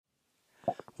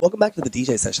Welcome back to the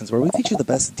DJ Sessions, where we feature the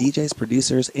best DJs,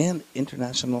 producers, and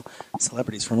international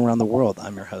celebrities from around the world.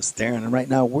 I'm your host, Darren, and right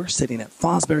now we're sitting at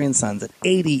Fosbury and Sons at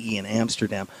ADE in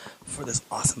Amsterdam for this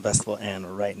awesome festival.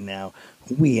 And right now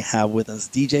we have with us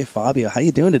DJ Fabio. How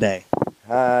you doing today?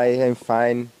 Hi, I'm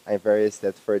fine. I'm very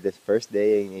excited for the first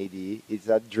day in ADE. It's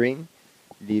a dream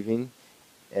living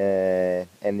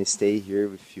and stay here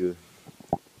with you.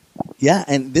 Yeah,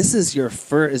 and this is your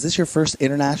first. Is this your first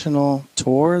international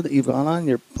tour that you've gone on?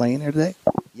 You're playing here today.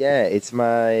 Yeah, it's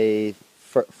my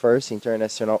first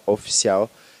international official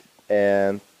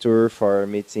and tour for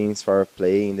meetings, for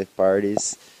playing the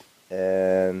parties,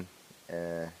 and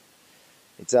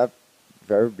it's a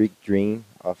very big dream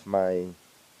of my.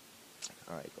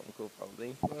 Ai, como que eu falo da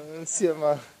infância,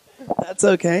 mano? That's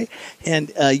okay.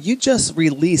 And you just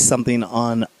released something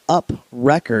on Up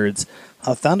Records,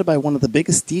 founded by one of the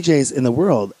biggest DJs in the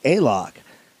world, ALOC.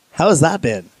 How has that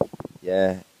been?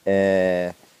 Yeah,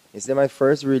 it's my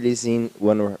first releasing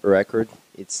one record.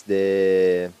 It's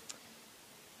the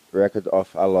record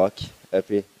of Alok, Up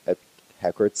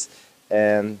Records,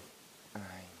 and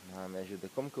ai, não, me ajuda.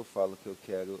 Como que eu falo que eu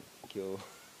quero que eu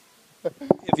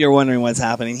If you're wondering what's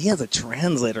happening, he has a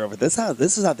translator over this.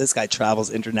 This is how this guy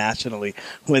travels internationally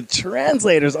with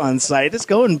translators on site. It's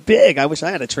going big. I wish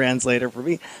I had a translator for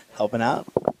me helping out.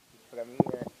 Para mim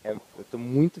eu tô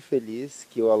muito feliz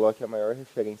que o Alok é a maior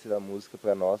referência da música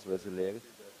para nós brasileiros.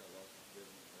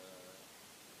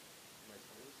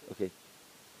 Okay.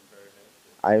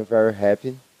 I'm very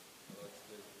happy.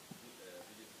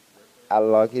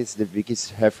 Alok is the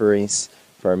biggest reference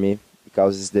for me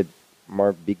because it's the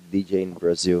more big DJ in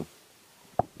Brazil.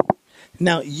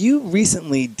 Now, you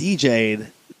recently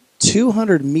DJ'd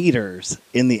 200 meters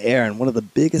in the air in one of the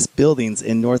biggest buildings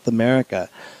in North America.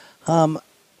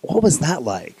 What was that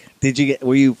like?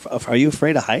 Are you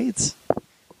afraid of heights?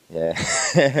 Yeah,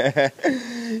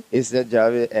 it's the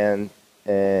job, and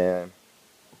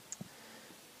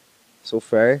so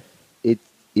far it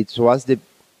was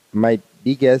my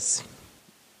biggest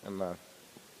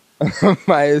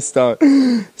milestone.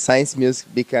 Science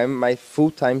music became my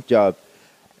full-time job.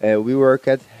 We work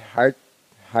at hard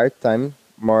time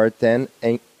more than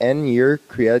an year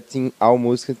creating all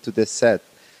music to the set,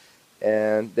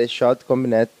 and the shot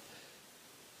combined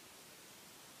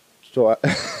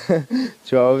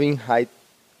 12 in high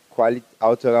quality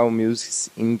autoral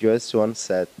music in just one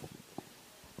set.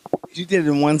 You did it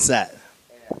in one set.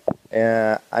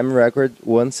 I'm record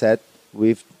one set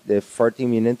with the 40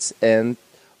 minutes and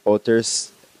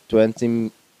others 20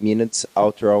 minutes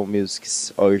outro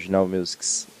musics, original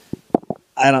musics.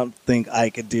 I don't think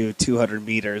I could do 200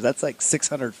 meters. That's like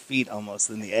 600 feet almost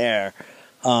in the air.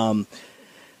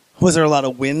 Was there a lot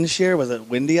of wind shear? Was it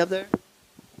windy up there?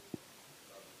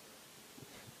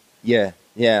 Yeah,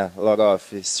 a lot of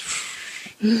it's.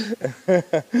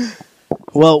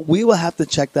 Well, we will have to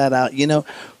check that out. You know,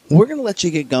 we're going to let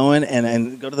you get going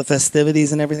and go to the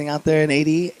festivities and everything out there in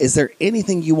AD. Is there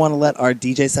anything you want to let our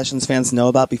DJ Sessions fans know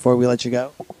about before we let you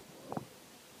go?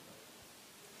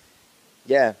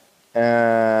 Yeah,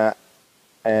 I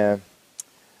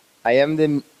am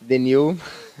the new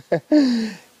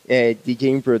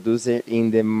DJ and producer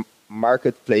in the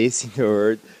marketplace in the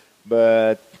world,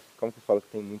 but como que eu falo que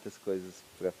tem muitas coisas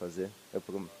para fazer?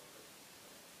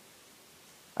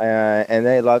 And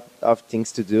a lot of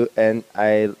things to do, and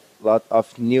a lot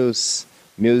of news,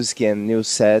 music and new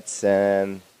sets,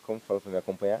 and como falo para me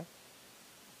acompanhar?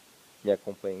 Me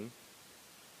acompanhem.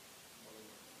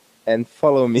 And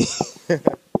follow me.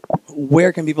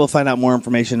 Where can people find out more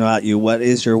information about you? What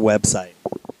is your website?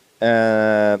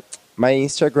 My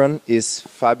Instagram is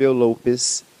Fabio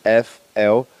Lopes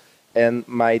FL, and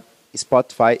my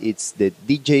Spotify it's the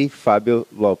DJ Fabio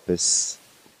Lopes.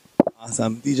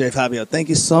 Awesome. DJ Fabio, thank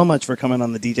you so much for coming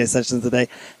on the DJ Sessions today.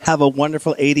 Have a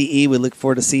wonderful ADE. We look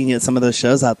forward to seeing you at some of those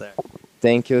shows out there.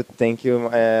 Thank you,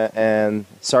 and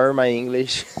sorry my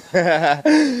English.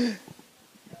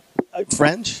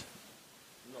 French?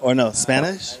 Or no,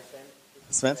 Spanish?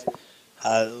 Spanish?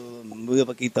 Muy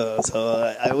poquito,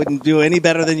 so I wouldn't do any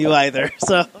better than you either.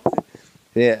 So.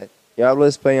 Yeah, yo hablo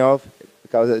español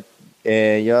porque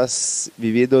yo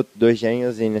viví 2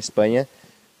 años en España,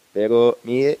 pero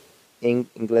mi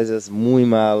inglés es muy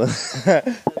malo.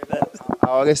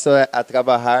 Ahora estoy a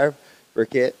trabajar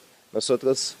porque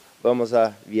nosotros vamos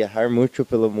a viajar mucho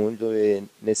pelo mundo y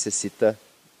necesita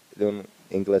de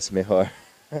inglés mejor.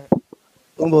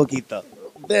 Un poquito.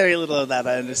 Very little of that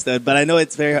I understood, but I know I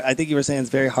think you were saying it's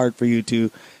very hard for you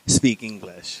to speak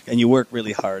English, and you work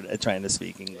really hard at trying to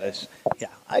speak English.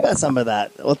 Yeah, I got some of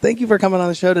that. Well, thank you for coming on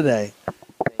the show today.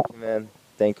 Thank you, man.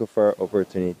 Thank you for the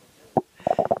opportunity.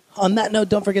 On that note,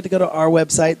 don't forget to go to our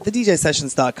website,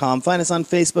 thedjsessions.com. Find us on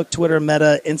Facebook, Twitter,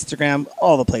 Meta, Instagram,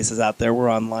 all the places out there. We're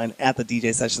online at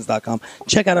thedjsessions.com.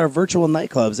 Check out our virtual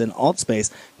nightclubs in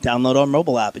Altspace. Download our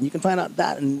mobile app, and you can find out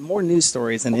that and more news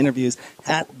stories and interviews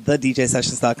at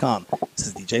thedjsessions.com. This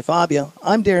is DJ Fabio.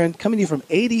 I'm Darren, coming to you from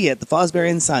ADE at the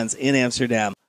Fosbury & Sons in Amsterdam.